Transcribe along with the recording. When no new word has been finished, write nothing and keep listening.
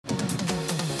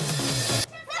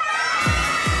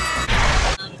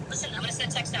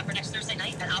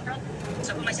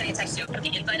to put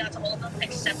the invite out to all of them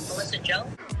except Melissa Joe.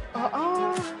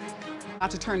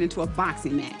 About to turn into a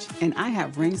boxing match, and I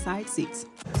have ringside seats.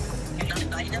 I'm not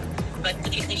inviting them, but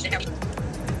do you think they have?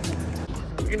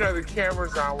 You know the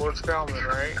camera's on, we're filming,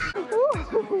 right?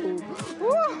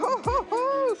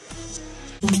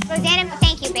 Rosanna,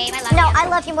 thank you, babe. I love you. No, I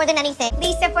love you more than anything.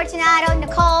 Lisa, Fortunato,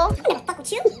 Nicole. I'm gonna fuck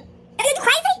with you. Are you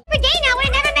crazy? For Dana, I would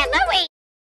have never met Louie.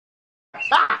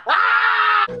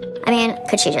 I mean,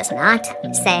 could she just not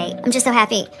say, I'm just so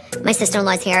happy my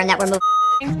sister-in-law's here and that we're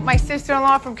moving? My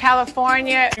sister-in-law from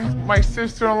California. My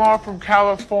sister-in-law from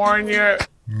California.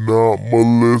 Not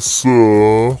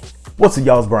Melissa. What's up,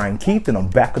 y'all? It's Brian Keith, and I'm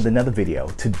back with another video.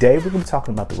 Today, we're going to be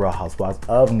talking about the Real Housewives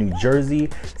of New Jersey,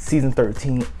 Season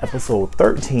 13, Episode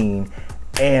 13.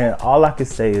 And all I can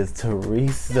say is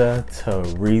Teresa.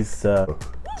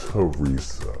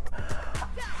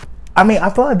 I mean, I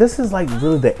feel like this is like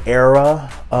really the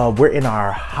era. We're in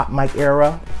our hot mic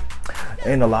era.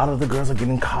 And a lot of the girls are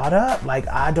getting caught up. Like,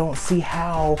 I don't see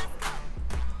how.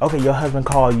 Okay, your husband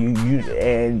called you,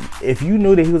 and if you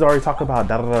knew that he was already talking about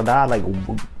da-da-da-da, like,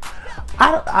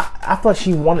 I thought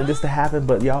she wanted this to happen,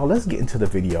 but y'all, let's get into the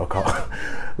video.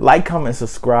 Like, comment,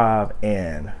 subscribe,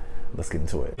 and let's get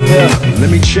into it. Let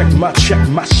me check my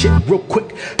shit real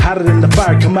quick. Hotter than the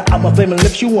fire coming out my flaming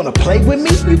lips. You wanna play with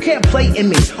me? You can't play in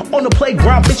me. On the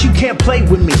playground, bitch, you can't play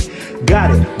with me.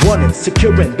 Got it, won it,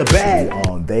 securing the bag.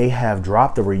 They have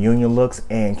dropped the reunion looks,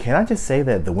 and can I just say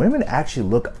that the women actually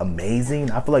look amazing.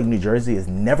 I feel like New Jersey is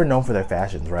never known for their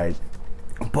fashions, right?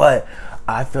 But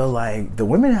I feel like the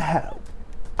women have,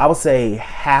 I would say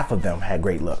half of them had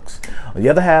great looks. The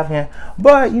other half, yeah.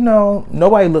 But you know,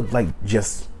 nobody looked like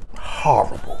just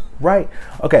horrible, right?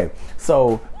 Okay,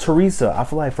 so Teresa, I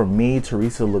feel like for me,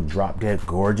 Teresa looked drop dead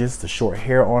gorgeous. The short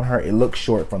hair on her, it looks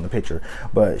short from the picture,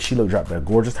 but she looked drop dead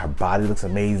gorgeous. Her body looks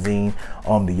amazing.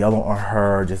 The yellow on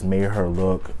her just made her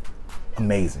look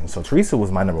amazing. So Teresa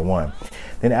was my number one.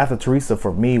 Then after Teresa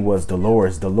for me was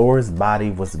Dolores. Dolores'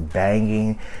 body was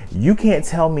banging. You can't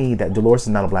tell me that Dolores is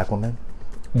not a black woman.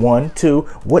 1, 2,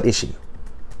 what is she?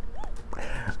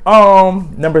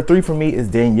 Number 3 for me is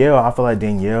Danielle. I feel like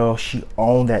Danielle, she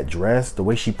owned that dress, the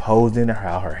way she posed in it,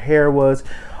 how her hair was.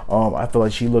 I feel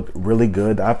like she looked really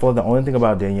good. I feel like the only thing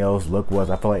about Danielle's look was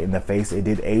I feel like in the face it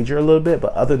did age her a little bit,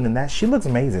 but other than that, she looks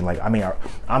amazing. Like, I mean,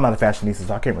 I'm not a fashionista,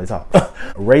 so I can't really talk.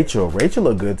 Rachel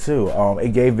looked good too. It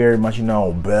gave very much, you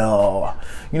know, Belle,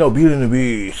 you know, Beauty and the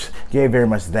Beast, gave very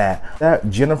much that.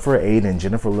 Jennifer Aiden,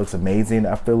 Jennifer looks amazing.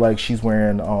 I feel like she's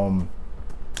wearing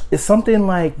it's something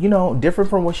like, you know, different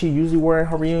from what she usually wears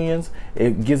in her reunions.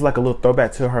 It gives like a little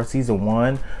throwback to her season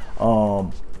 1.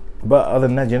 But other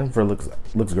than that, Jennifer looks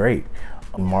great.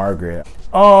 Margaret,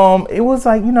 it was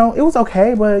like, you know, it was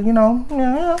okay, but you know,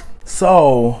 yeah.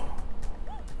 So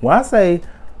when I say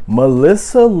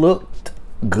Melissa looked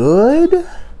good,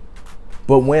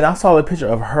 but when I saw the picture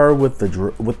of her with the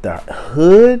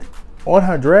hood on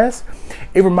her dress,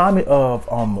 it reminded me of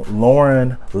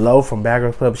Lauren Lowe from Bad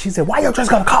Girls Club. She said, "Why your dress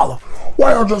got a collar?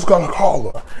 Why your dress got a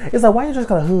collar?" It's like, why your dress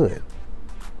got a hood?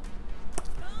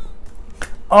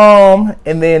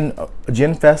 And then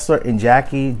Jen Fessler and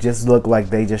Jackie just looked like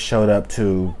they just showed up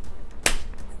to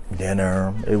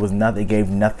dinner. It was nothing, gave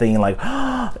nothing, like,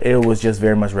 it was just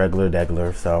very much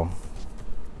regular. So,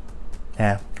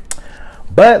 yeah.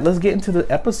 But let's get into the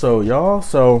episode, y'all.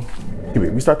 So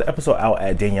we start the episode out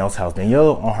at Danielle's house.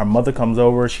 Danielle, her mother comes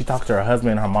over. She talks to her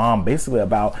husband and her mom basically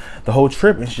about the whole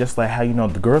trip. And she's just like, how, you know,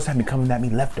 the girls have been coming at me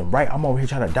left and right. I'm over here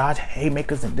trying to dodge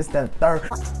haymakers and this, that, and third.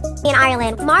 In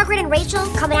Ireland, Margaret and Rachel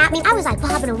coming at me. I was like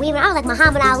bobbing and weaving. I was like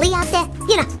Muhammad Ali out there,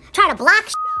 you know, trying to block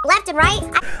left and right.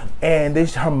 And then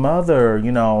her mother,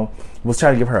 you know, was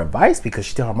trying to give her advice because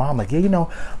she told her mom, like, yeah, you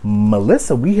know,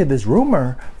 Melissa, we hear this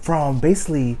rumor from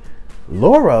basically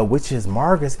Laura, which is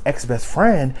Margaret's ex-best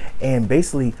friend, and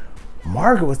basically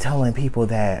Margaret was telling people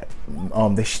that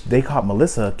they caught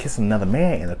Melissa kissing another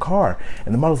man in a car,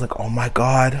 and the mother was like, oh my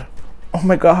god,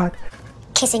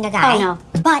 kissing a guy. I know,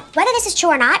 but whether this is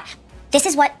true or not, this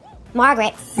is what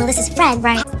Margaret, Melissa's friend,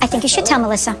 right? I think you should tell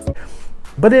Melissa.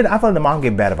 But then I feel like the mom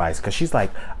gave bad advice because she's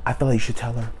like, I feel like you should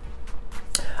tell her.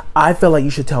 I feel like you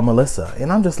should tell Melissa,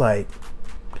 and I'm just like,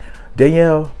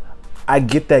 Danielle, I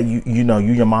get that you know,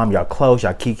 you, your mom, y'all close,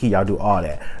 y'all kiki, y'all do all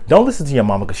that. Don't listen to your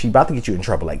mama because she's about to get you in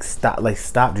trouble. Like, stop,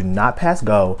 do not pass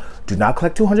go, do not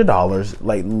collect $200.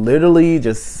 Like, literally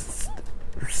just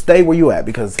stay where you at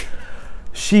because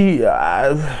it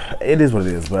is what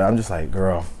it is. But I'm just like,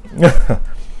 girl.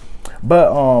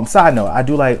 But side note, I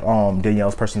do like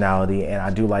Danielle's personality, and I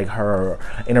do like her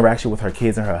interaction with her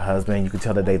kids and her husband. You can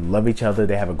tell that they love each other.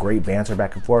 They have a great banter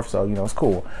back and forth, so you know, it's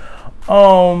cool.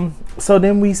 So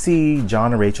then we see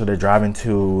John and Rachel. They're driving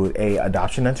to a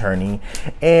adoption attorney,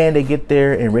 and they get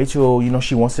there, and Rachel, you know,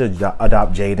 she wants to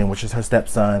adopt Jaden, which is her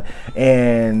stepson,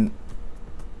 and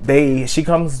she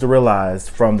comes to realize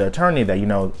from the attorney that, you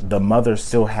know, the mother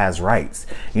still has rights.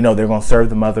 You know, they're going to serve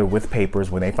the mother with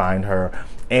papers when they find her,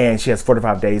 and she has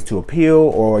 45 days to appeal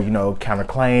or, you know,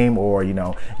 counterclaim or, you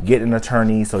know, get an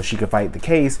attorney so she can fight the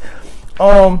case.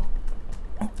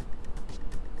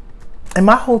 And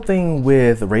my whole thing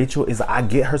with Rachel is I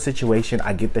get her situation.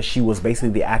 I get that she was basically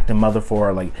the acting mother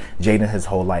for like Jaden his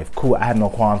whole life. Cool, I have no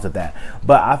qualms with that.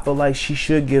 But I feel like she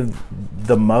should give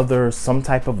the mother some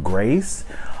type of grace,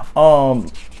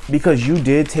 because you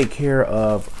did take care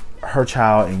of her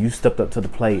child and you stepped up to the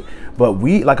plate. But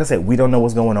like I said, we don't know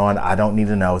what's going on. I don't need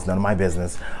to know. It's none of my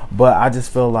business. But I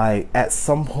just feel like at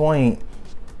some point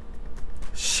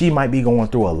she might be going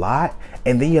through a lot.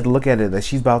 And then you have to look at it that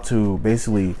she's about to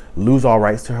basically lose all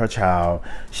rights to her child.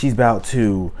 She's about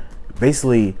to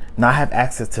basically not have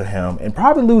access to him and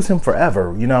probably lose him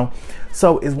forever, you know?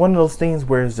 So it's one of those things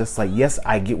where it's just like, yes,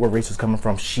 I get where Rachel's coming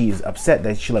from. She's upset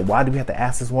that she's like, why do we have to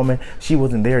ask this woman? She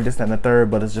wasn't there, this, that, and the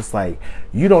third. But it's just like,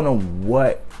 you don't know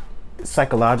what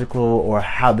psychological or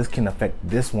how this can affect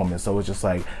this woman. So it's just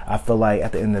like, I feel like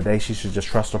at the end of the day, she should just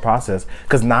trust the process,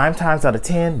 because 9 times out of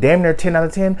 10, damn near 10 out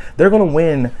of 10, they're gonna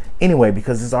win anyway,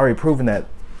 because it's already proven that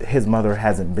his mother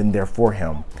hasn't been there for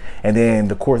him. And then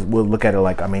the court will look at it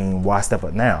like, I mean, why step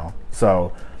up now?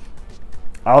 So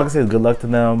all I can say is good luck to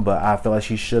them, but I feel like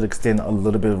she should extend a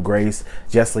little bit of grace,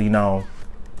 just so you know,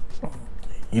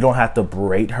 you don't have to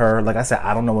berate her. Like I said,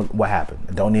 I don't know what happened.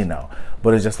 I don't need to know.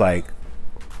 But it's just like,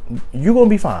 you're gonna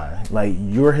be fine. Like,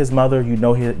 you're his mother, you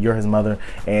know, you're his mother,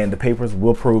 and the papers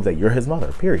will prove that you're his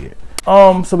mother, period.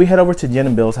 So we head over to Jen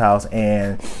and Bill's house,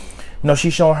 and you know,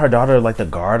 she's showing her daughter like the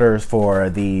garters for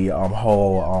the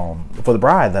for the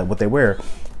bride, that what they wear.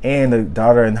 And the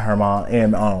daughter and her mom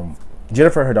and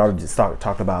Jennifer, her daughter, just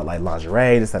talked about like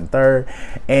lingerie, this and third.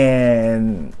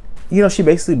 And you know, she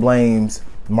basically blames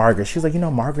Margaret. She's like, you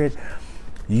know, Margaret,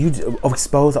 you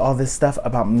expose all this stuff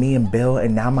about me and Bill,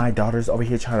 and now my daughter's over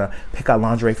here trying to pick out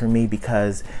lingerie for me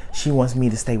because she wants me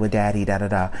to stay with daddy, da da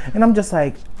da. And I'm just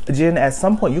like, Jen, at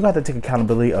some point you got to take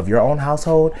accountability of your own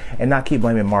household and not keep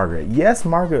blaming Margaret. Yes,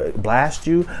 Margaret blasted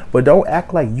you, but don't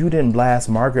act like you didn't blast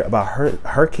Margaret about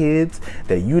her kids,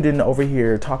 that you didn't over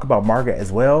here talk about Margaret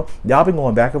as well. Y'all been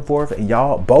going back and forth, and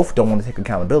y'all both don't want to take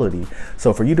accountability.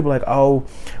 So for you to be like, oh,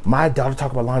 my daughter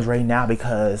talk about lingerie now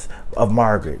because of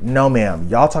Margaret. No, ma'am.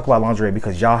 Y'all talk about lingerie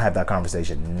because y'all have that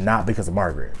conversation, not because of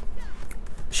Margaret.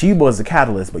 She was the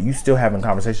catalyst, but you still having a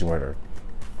conversation with her.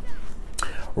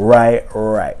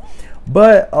 Right.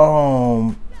 But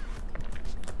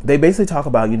they basically talk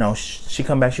about, you know, she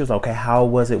come back, she was like, okay, how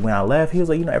was it when I left? He was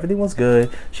like, you know, everything was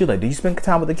good. She was like, did you spend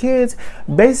time with the kids?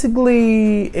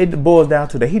 Basically, it boils down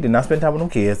to that he did not spend time with them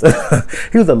kids.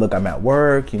 He was like, look, I'm at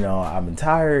work, you know, I've been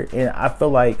tired. And I feel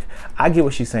like I get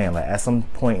what she's saying. Like, at some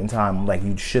point in time, like,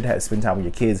 you should have spent time with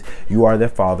your kids. You are their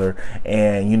father.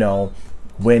 And, you know,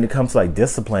 when it comes to like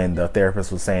discipline, the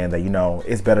therapist was saying that, you know,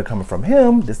 it's better coming from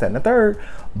him, this, that, and the third.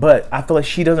 But I feel like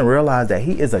she doesn't realize that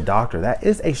he is a doctor. That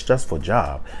is a stressful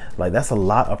job. Like, that's a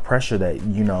lot of pressure that,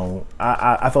 you know,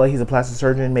 I feel like he's a plastic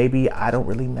surgeon, maybe. I don't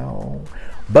really know.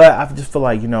 But I just feel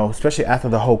like, you know, especially after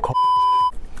the whole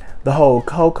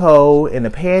Coco and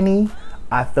the panty,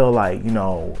 I feel like, you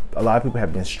know, a lot of people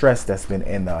have been stressed that's been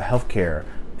in the healthcare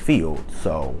field.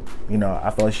 So, you know, I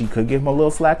feel like she could give him a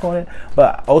little slack on it,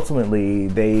 but ultimately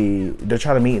they're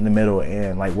trying to meet in the middle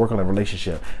and like work on a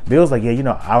relationship. Bill's like, yeah, you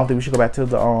know, I don't think we should go back to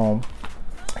the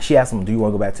she asked him, do you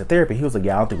want to go back to therapy? He was like,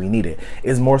 yeah, I don't think we need it.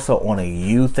 It's more so on a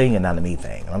you thing and not a me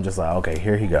thing. And I'm just like, okay,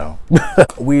 here he go.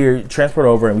 We're transported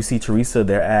over and we see Teresa.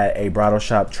 They're at a bridal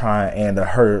shop she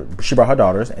brought her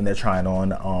daughters, and they're trying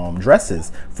on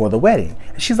dresses for the wedding.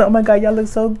 And she's like, oh my God, y'all look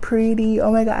so pretty.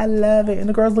 Oh my God, I love it. And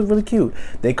the girls look really cute.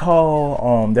 They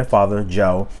call their father,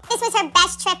 Joe. This was her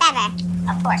best trip ever.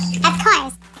 Of course. Of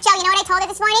course. Joe, you know what I told her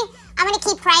this morning? I'm going to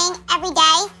keep praying every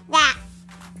day that,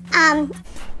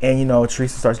 And, you know,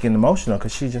 Teresa starts getting emotional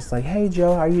because she's just like, hey,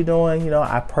 Joe, how you doing? You know,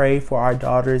 I pray for our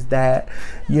daughters that,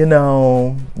 you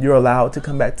know, you're allowed to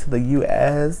come back to the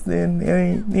U.S. And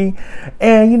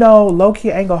you know,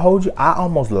 low-key, I ain't gonna hold you. I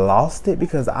almost lost it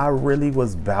because I really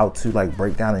was about to, like,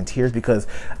 break down in tears because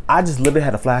I just literally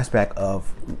had a flashback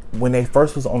of when they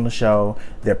first was on the show,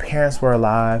 their parents were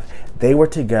alive, they were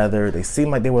together, they seemed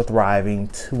like they were thriving,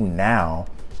 to now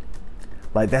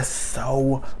Like, that's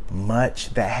so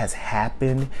much that has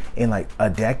happened in like a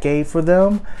decade for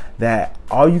them, that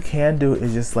all you can do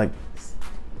is just like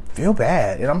feel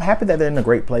bad. And I'm happy that they're in a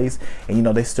great place, and you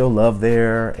know, they still love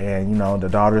there, and you know, the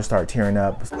daughters start tearing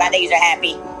up. Glad that you are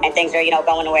happy and things are, you know,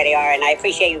 going the way they are, and I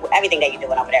appreciate you, everything that you're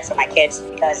doing over there for my kids,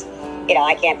 because you know,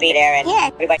 I can't be there, and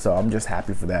everybody. So I'm just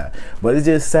happy for that. But it's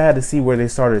just sad to see where they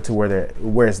started to where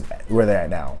they're at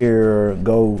now. Here,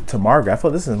 go to Margaret. I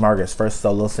feel this is Margaret's first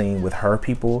solo scene with her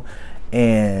people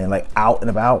and like out and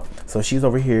about. So she's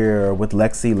over here with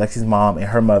Lexi's mom and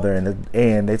her mother,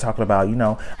 and they talking about, you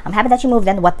know, I'm happy that you moved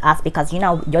in with us because, you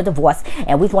know, you're divorced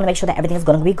and we want to make sure that everything is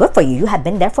going to be good for you. You have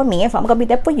been there for me, and so I'm going to be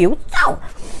there for you.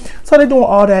 So they're doing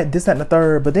all that, this, that, and the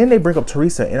third, but then they bring up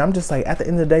Teresa, and I'm just like, at the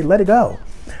end of the day, let it go.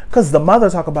 Because the mother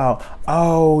talk about,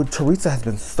 oh, Teresa has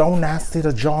been so nasty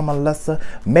to Joe and Melissa.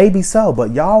 Maybe so,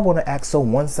 but y'all want to act so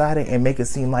one-sided and make it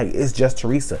seem like it's just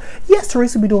Teresa. Yes,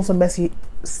 Teresa be doing some messy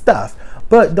stuff,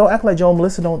 but don't act like Joe and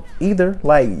Melissa don't either.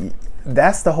 Like,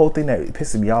 that's the whole thing that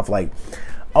pisses me off. Like,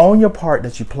 own your part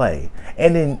that you play,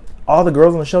 and then all the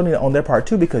girls on the show need to own their part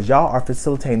too, because y'all are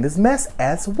facilitating this mess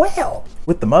as well.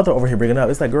 With the mother over here bringing up,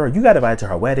 it's like, girl, you got invited to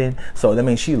her wedding, so that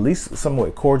means she at least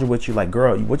somewhat cordial with you. Like,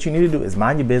 girl, what you need to do is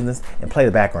mind your business and play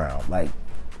the background. Like,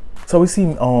 so we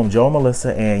see Joe and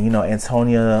Melissa, and you know,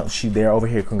 Antonia, they're over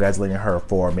here congratulating her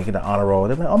for making the honor roll.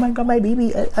 They're like, oh my god, my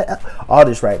baby, all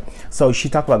this, right? So she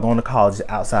talked about going to college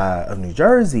outside of New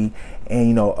Jersey, and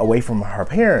you know, away from her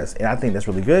parents. And I think that's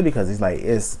really good, because it's like,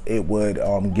 it would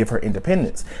give her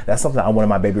independence. That's something I wanted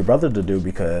my baby brother to do,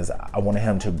 because I wanted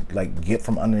him to like get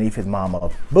from underneath his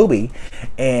mama booby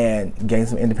and gain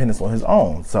some independence on his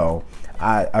own. So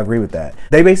I agree with that.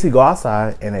 They basically go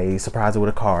outside and they surprise her with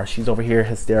a car. She's over here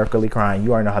hysterically crying.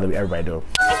 You already know how everybody do. Is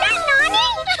that Nani?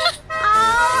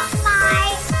 Oh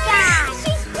my gosh,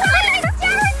 she's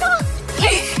hysterical.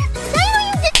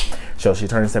 So she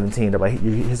turning 17. They're like,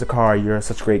 here's a car. You're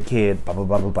such a great kid. Blah, blah,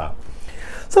 blah, blah, blah.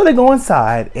 So they go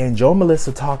inside, and Joe and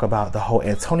Melissa talk about the whole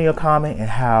Antonia comment and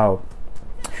how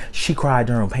she cried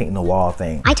during painting the wall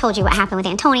thing. I told you what happened with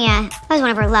Antonia. That was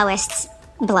one of her lowest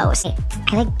blows.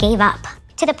 I like gave up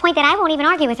to the point that I won't even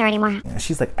argue with her anymore. And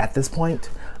she's like, at this point,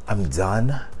 I'm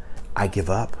done. I give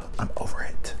up. I'm over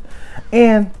it.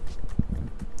 And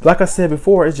like I said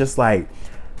before, it's just like,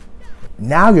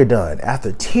 now you're done.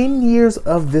 After 10 years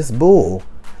of this bull,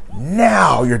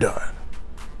 now you're done.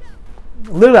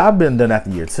 Literally, I've been done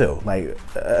after year 2. Like,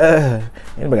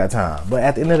 anybody got time? But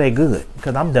at the end of the day, good,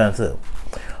 because I'm done too.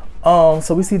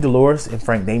 So we see Dolores and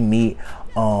Frank. They meet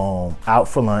out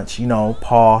for lunch. You know,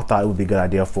 Paul thought it would be a good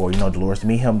idea for, you know, Dolores to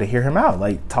meet him, to hear him out,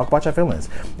 like talk about your feelings.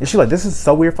 And she's like, this is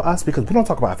so weird for us, because we don't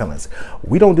talk about our feelings.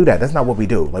 We don't do that. That's not what we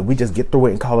do. Like, we just get through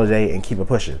it and call it a day and keep it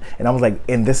pushing. And I was like,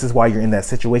 and this is why you're in that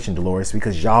situation, Dolores,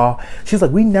 because y'all, she's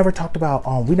like, we never talked about,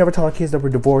 we never told our kids that we're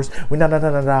divorced. We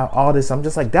all this. I'm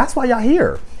just like, that's why y'all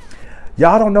here.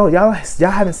 Y'all don't know. Y'all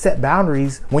haven't set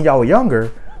boundaries when y'all were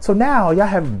younger. So now y'all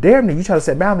have damn near, you try to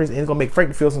set boundaries, and it's gonna make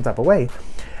Frank feel some type of way.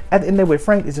 At the end of the day with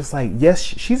Frank, it's just like, yes,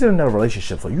 she's in another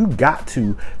relationship, so you got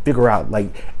to figure out,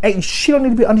 like, hey, she don't need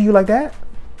to be under you like that.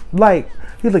 Like,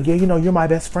 you're like, yeah, you know, you're my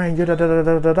best friend, you're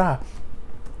da-da-da-da-da-da.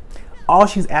 All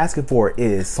she's asking for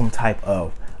is some type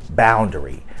of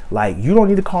boundary. Like, you don't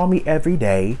need to call me every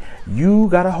day. You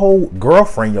got a whole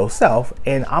girlfriend yourself,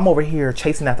 and I'm over here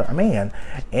chasing after a man.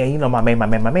 And, you know, my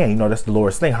man, you know, that's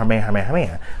Dolores' thing, her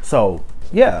man. So,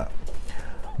 yeah.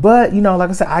 But, you know,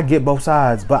 like I said, I get both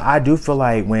sides. But I do feel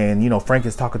like when, you know, Frank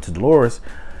is talking to Dolores,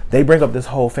 they bring up this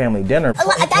whole family dinner.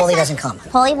 Paulie doesn't come.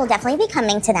 Paulie will definitely be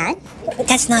coming to that. But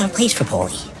that's not a place for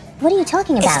Paulie. What are you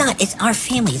talking about? It's not. It's our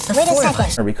family. It's the Wait a four of second.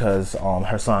 us. Because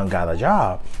her son got a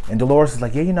job. And Dolores is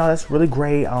like, yeah, you know, that's really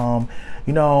great.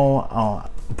 You know,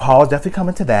 Paul's definitely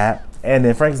coming to that. And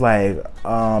then Frank's like,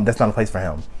 that's not a place for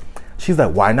him. She's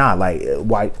like, why not? Like,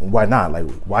 why not? Like,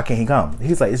 why can't he come?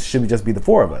 He's like, it should just be the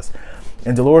 4 of us.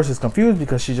 And Dolores is confused,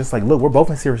 because she's just like, look, we're both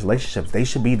in serious relationships. They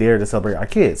should be there to celebrate our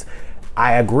kids.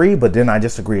 I agree, but then I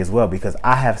disagree as well, because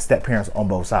I have step parents on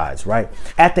both sides, right?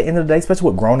 At the end of the day, especially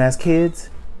with grown ass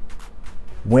kids,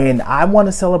 when I want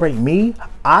to celebrate me,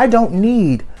 I don't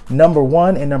need number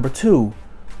 1 and number 2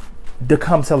 to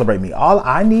come celebrate me. All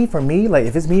I need for me, like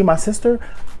if it's me and my sister,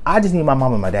 I just need my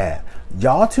mom and my dad.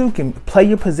 Y'all two can play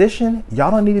your position. Y'all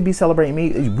don't need to be celebrating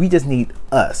me. We just need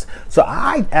us. So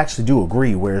I actually do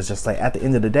agree, where it's just like, at the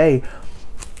end of the day,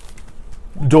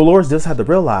 Dolores does have to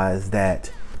realize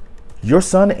that your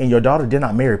son and your daughter did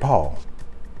not marry Paul.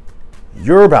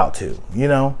 You're about to, you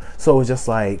know? So it's just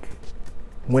like,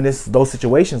 when it's those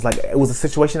situations, like it was a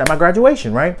situation at my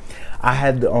graduation, right? I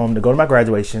had to go to my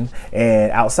graduation, and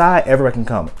outside everybody can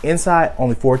come. Inside,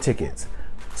 only 4 tickets.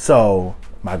 So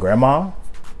my grandma,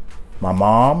 my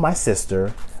mom, my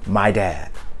sister, my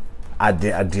dad. I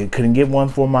couldn't get one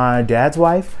for my dad's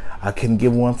wife. I couldn't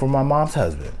get one for my mom's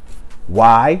husband.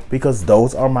 Why? Because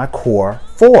those are my core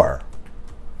 4.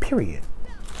 Period.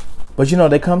 But you know,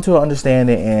 they come to an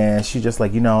understanding, and she's just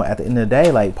like, you know, at the end of the day,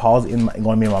 like, Paul's going to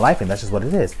be in my life, and that's just what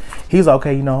it is. He's like,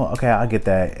 okay, you know, okay, I get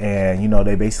that. And you know,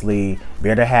 they basically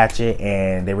bear their hatchet,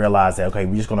 and they realize that, okay,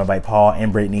 we're just going to invite Paul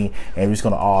and Brittany, and we're just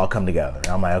going to all come together. And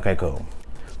I'm like, okay, cool.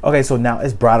 Okay, so now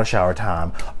it's bridal shower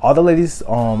time. All the ladies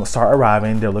start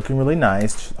arriving. They're looking really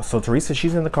nice. So Teresa,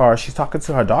 she's in the car. She's talking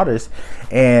to her daughters,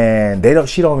 and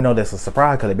she don't even know that's a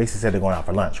surprise, because they basically said they're going out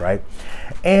for lunch, right?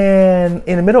 And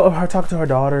in the middle of her talking to her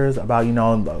daughters about, you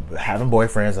know, having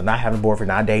boyfriends or not having a boyfriend,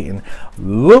 not dating,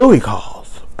 Louis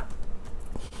calls.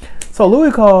 So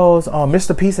Louis calls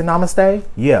Mr. Peace and Namaste.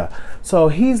 Yeah. So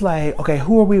he's like, okay,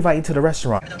 who are we inviting to the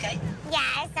restaurant? Okay.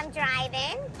 Yes, I'm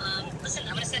driving. Listen,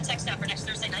 I'm gonna send a text out for next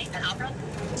Thursday night at Opera.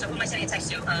 So who am I sending a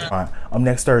text to?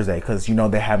 Next Thursday, because you know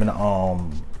they're having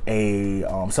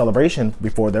a celebration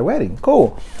before their wedding.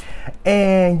 Cool.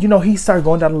 And you know, he started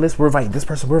going down the list. We're inviting this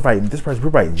person, we're inviting this person, we're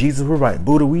inviting Jesus, we're inviting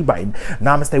Buddha, we're inviting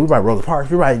Namaste, we're inviting Rosa Parks,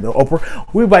 we're inviting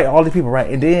Oprah, we're inviting all these people, right?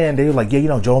 And then they were like, yeah, you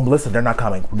know, Joe and Melissa, they're not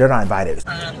coming, they're not invited.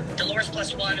 Dolores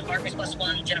 +1, Margaret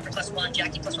 +1, Jennifer +1,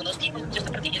 Jackie +1, those people, just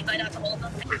to put the invite out to all of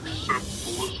them. Except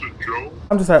Melissa and Joe.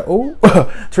 I'm just like, oh.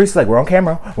 Teresa's like, we're on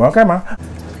camera, we're on camera.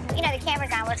 You know the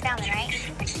camera's on, we're filming, right?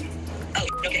 Oh,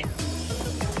 okay.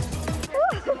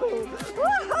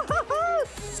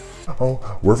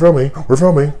 Oh, we're filming, we're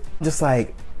filming. Just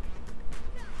like,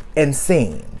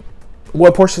 insane.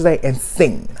 What Portia say?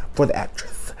 Insane for the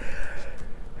actress.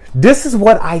 This is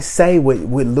what I say with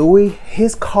Louis.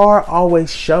 His car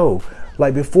always show.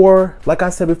 Like before, like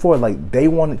I said before, like they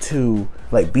wanted to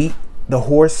like beat the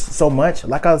horse so much.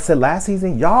 Like I said last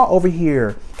season, y'all over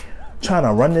here trying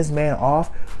to run this man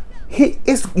off.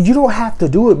 You don't have to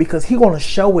do it, because he's going to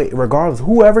show it regardless.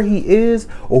 Whoever he is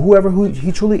or who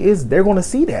he truly is, they're going to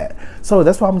see that. So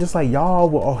that's why I'm just like, y'all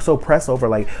were so pressed over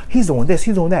like, he's doing this,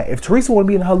 he's doing that. If Teresa want to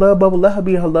be in her love bubble, let her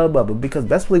be in her love bubble, because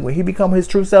best believe when he become his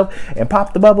true self and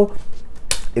pop the bubble,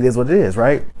 it is what it is,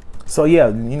 right? So yeah,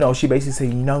 you know, she basically said,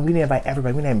 you know, we didn't invite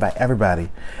everybody. We didn't invite everybody.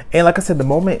 And like I said, the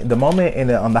moment in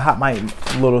on the hot mic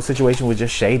little situation was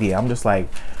just shady. I'm just like,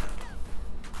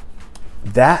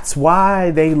 that's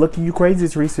why they look at you crazy,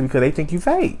 Teresa, because they think you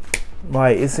fake.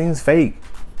 Like, it seems fake.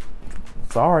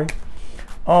 Sorry.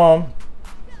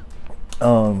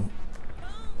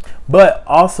 But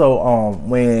also,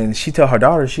 when she tell her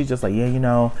daughter, she's just like, yeah, you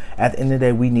know, at the end of the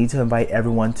day, we need to invite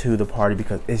everyone to the party,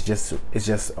 because it's just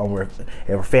we're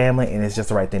family, and it's just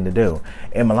the right thing to do.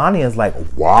 And Melania is like,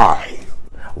 why?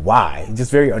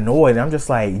 Just very annoyed. And I'm just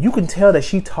like, you can tell that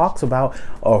she talks about,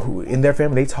 or in their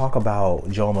family, they talk about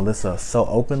Joe and Melissa so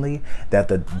openly that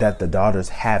the daughters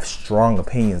have strong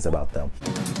opinions about them.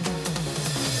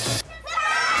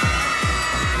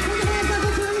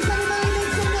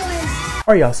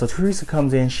 All right, y'all, so Teresa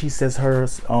comes in, she says her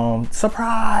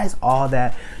surprise, all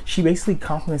that. She basically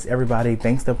compliments everybody,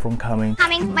 thanks them for coming.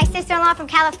 My sister-in-law from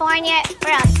California.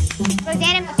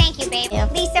 Rosanna, thank you, babe. Yeah.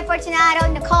 Lisa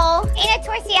Fortunato, Nicole, Ina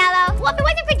Torciello. Well, if it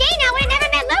wasn't for Dana, I would have never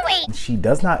met Louis. She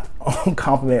does not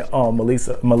compliment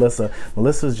Melissa.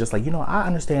 Melissa's just like, you know, I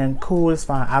understand, cool, it's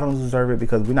fine, I don't deserve it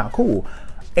because we're not cool.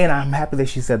 And I'm happy that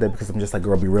she said that, because I'm just like,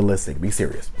 girl, be realistic, be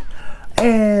serious.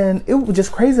 And it was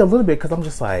just crazy a little bit, because I'm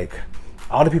just like,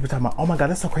 all the people talking about, oh my God,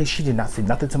 that's so crazy. She did not say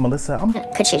nothing to Melissa.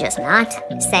 Could she just not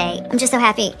say, I'm just so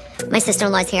happy my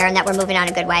sister-in-law's here and that we're moving on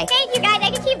a good way. Thank you guys,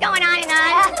 I can keep going on and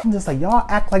on. I'm just like, y'all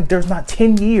act like there's not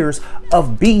 10 years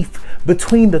of beef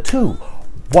between the two.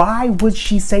 Why would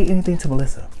she say anything to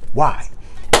Melissa? Why?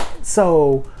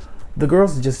 So the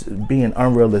girls are just being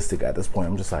unrealistic at this point.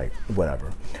 I'm just like,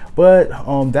 whatever. But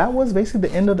that was basically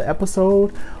the end of the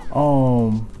episode.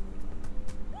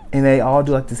 And they all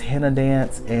do like this henna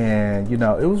dance, and you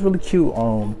know, it was really cute.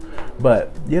 But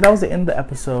yeah, that was the end of the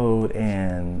episode.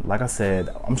 And like I said,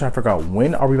 I'm trying to figure out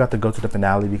when are we about to go to the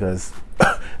finale, because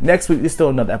next week is still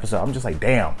another episode. I'm just like,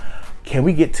 damn, can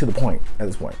we get to the point at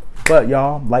this point? But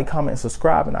y'all, like, comment, and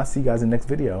subscribe, and I'll see you guys in the next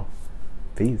video.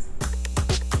 Peace.